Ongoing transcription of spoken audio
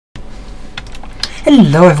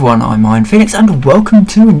Hello everyone, I'm Iron Phoenix and welcome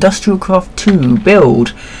to Industrialcraft 2 build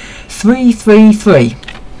 333.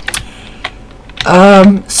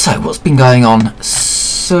 So what's been going on?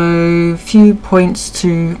 So few points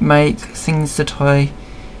to make, things that I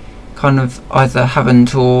kind of either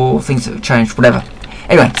haven't or things that have changed, whatever.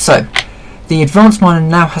 Anyway, so the advanced miner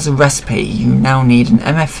now has a recipe. You now need an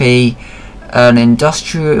MFE, an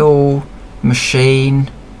industrial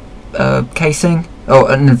machine casing,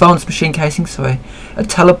 or an advanced machine casing, sorry, a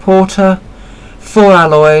teleporter, 4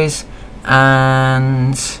 alloys,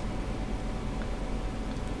 and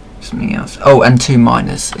something else. Oh, and 2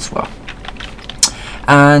 miners as well.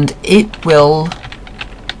 And it will,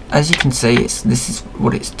 as you can see, this is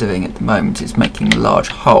what it's doing at the moment. It's making a large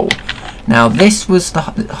hole. Now this was the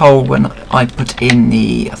hole when I put in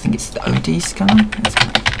the, I think it's the OD scanner.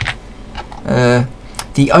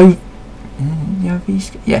 The OV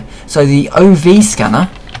yeah. So the OV scanner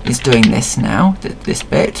is doing this now. This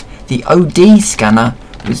bit. The OD scanner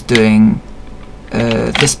was doing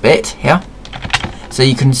this bit here. So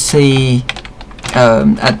you can see.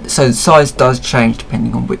 So the size does change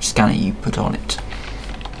depending on which scanner you put on it.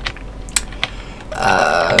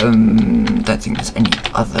 Don't think there's any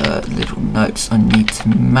other little notes I need to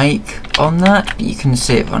make on that, but you can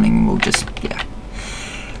see it running and we'll just, yeah.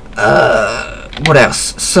 What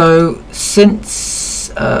else? So since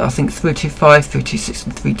I think 325, 326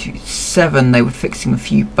 and 327 they were fixing a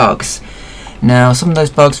few bugs. Now some of those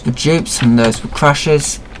bugs were dupes, some of those were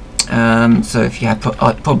crashes. So if you had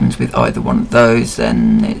problems with either one of those,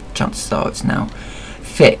 then chances are it's now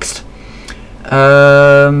fixed.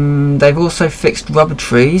 They've also fixed rubber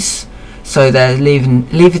trees, so they're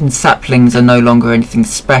leaving saplings are no longer anything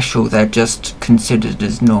special, they're just considered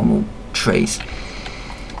as normal trees.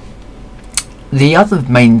 The other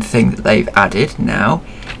main thing that they've added now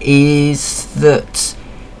is that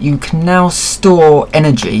you can now store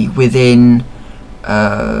energy within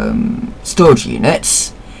storage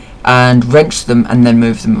units and wrench them and then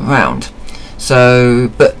move them around. So,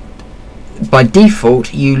 but by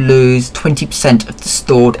default you lose 20% of the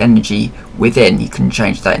stored energy within. You can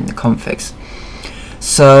change that in the configs.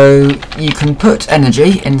 So you can put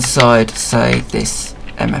energy inside, say, this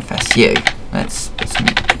MFSU. Let's put some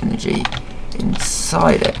energy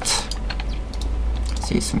inside it.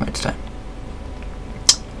 Let's use some redstone.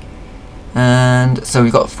 And so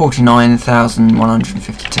we've got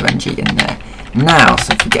 49,152 energy in there. Now,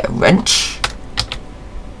 so if we get a wrench,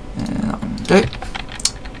 that one will do,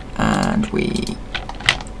 and we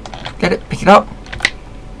get it, pick it up,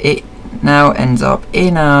 it now ends up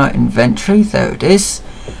in our inventory. There it is,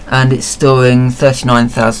 and it's storing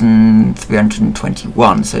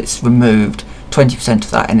 39,321, so it's removed 20%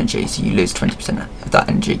 of that energy, so you lose 20% of that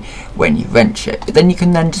energy when you wrench it. But then you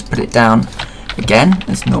can then just put it down again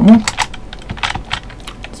as normal.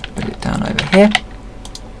 Let's put it down over here,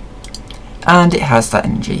 and it has that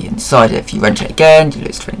energy inside it. If you wrench it again, you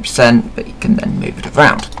lose 20%, but you can then move it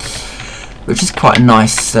around, which is quite a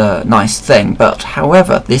nice thing. But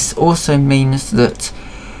however, this also means that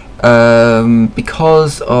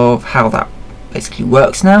because of how that basically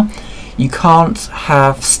works now, you can't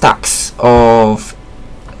have stacks of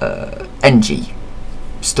energy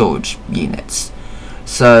storage units,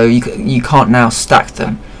 so you can't now stack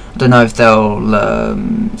them. I don't know if they'll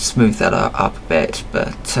smooth that up a bit,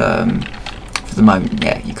 but for the moment,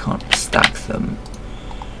 yeah, you can't stack them.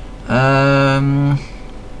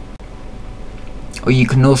 Or you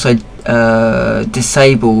can also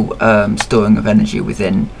disable storing of energy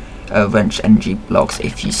within wrench energy blocks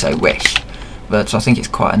if you so wish. But I think it's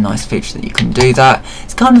quite a nice feature that you can do that.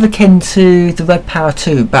 It's kind of akin to the Red Power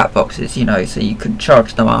 2 bat boxes, you know, so you could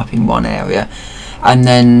charge them up in one area and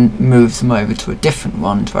then move them over to a different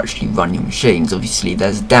one to actually run your machines. Obviously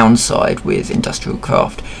there's a downside with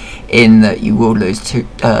Industrialcraft in that you will lose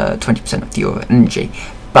 20% of your energy.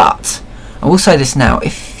 But I will say this now,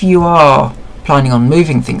 if you are planning on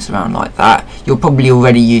moving things around like that, you're probably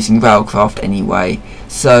already using Railcraft anyway,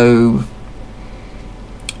 so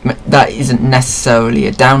that isn't necessarily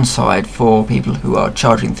a downside for people who are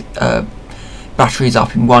charging batteries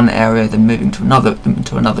up in one area then moving to another,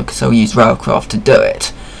 because they'll use Railcraft to do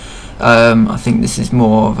it. I think this is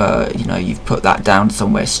more of a, you know, you've put that down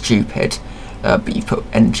somewhere stupid, but you put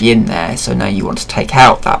energy in there, so now you want to take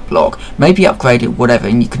out that block, maybe upgrade it, whatever,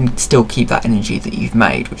 and you can still keep that energy that you've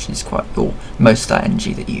made, which is quite, or most of that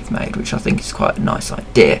energy that you've made, which I think is quite a nice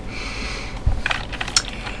idea.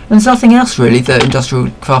 And there's nothing else really that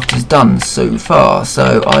Industrialcraft has done so far,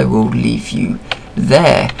 so I will leave you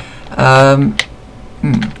there.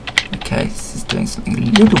 Okay, this is doing something a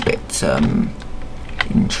little bit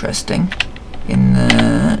interesting in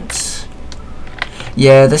that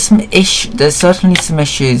Yeah, there's certainly some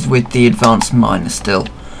issues with the advanced miner still.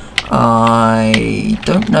 I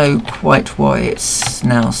don't know quite why it's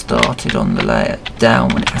now started on the layer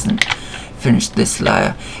down when it hasn't finished this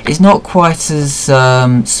layer. It's not quite as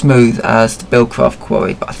smooth as the Buildcraft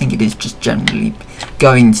quarry, but I think it is just generally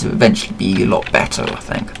going to eventually be a lot better, I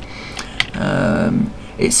think.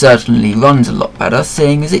 It certainly runs a lot better,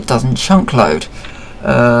 seeing as it doesn't chunk load.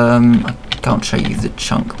 I can't show you the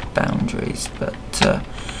chunk boundaries, but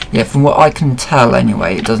yeah, from what I can tell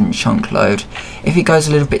anyway, it doesn't chunk load. If it goes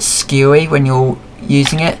a little bit skewy when you're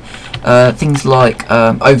using it, things like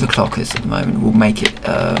overclockers at the moment will make it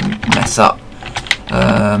mess up,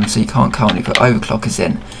 so you can't currently put overclockers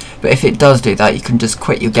in. But if it does do that, you can just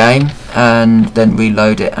quit your game and then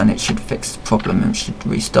reload it, and it should fix the problem and should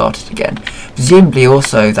restart it again. Presumably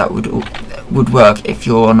also that would work if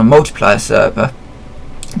you're on a multiplayer server,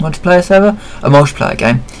 a multiplayer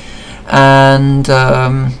game, and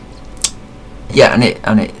yeah,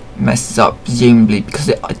 and it messes up, presumably because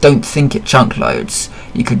I don't think it chunk loads.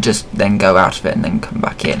 You could just then go out of it and then come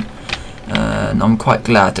back in, and I'm quite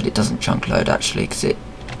glad that it doesn't chunk load actually, because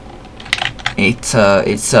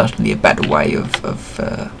it's certainly a better way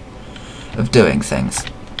of doing things.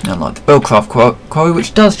 Unlike the Buildcraft quarry,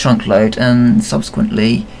 which does chunk load and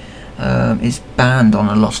subsequently is banned on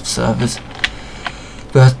a lot of servers.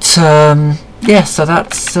 But yeah, so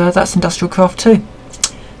that's Industrialcraft 2.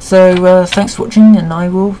 So thanks for watching, and I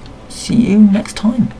will see you next time.